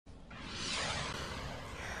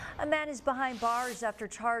A man is behind bars after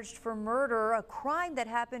charged for murder, a crime that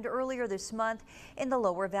happened earlier this month in the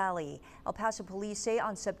Lower Valley. El Paso police say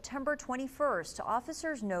on September 21st,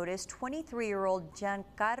 officers noticed 23-year-old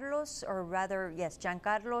Giancarlo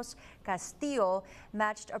Castillo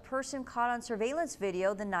matched a person caught on surveillance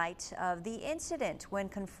video the night of the incident. When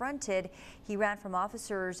confronted, he ran from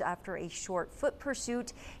officers after a short foot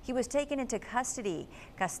pursuit. He was taken into custody.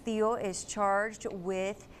 Castillo is charged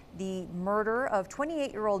with the murder of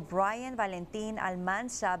 28-year-old Brian Valentin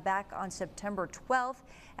Almanza back on September 12th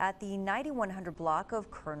at the 9100 block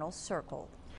of Kernel Circle.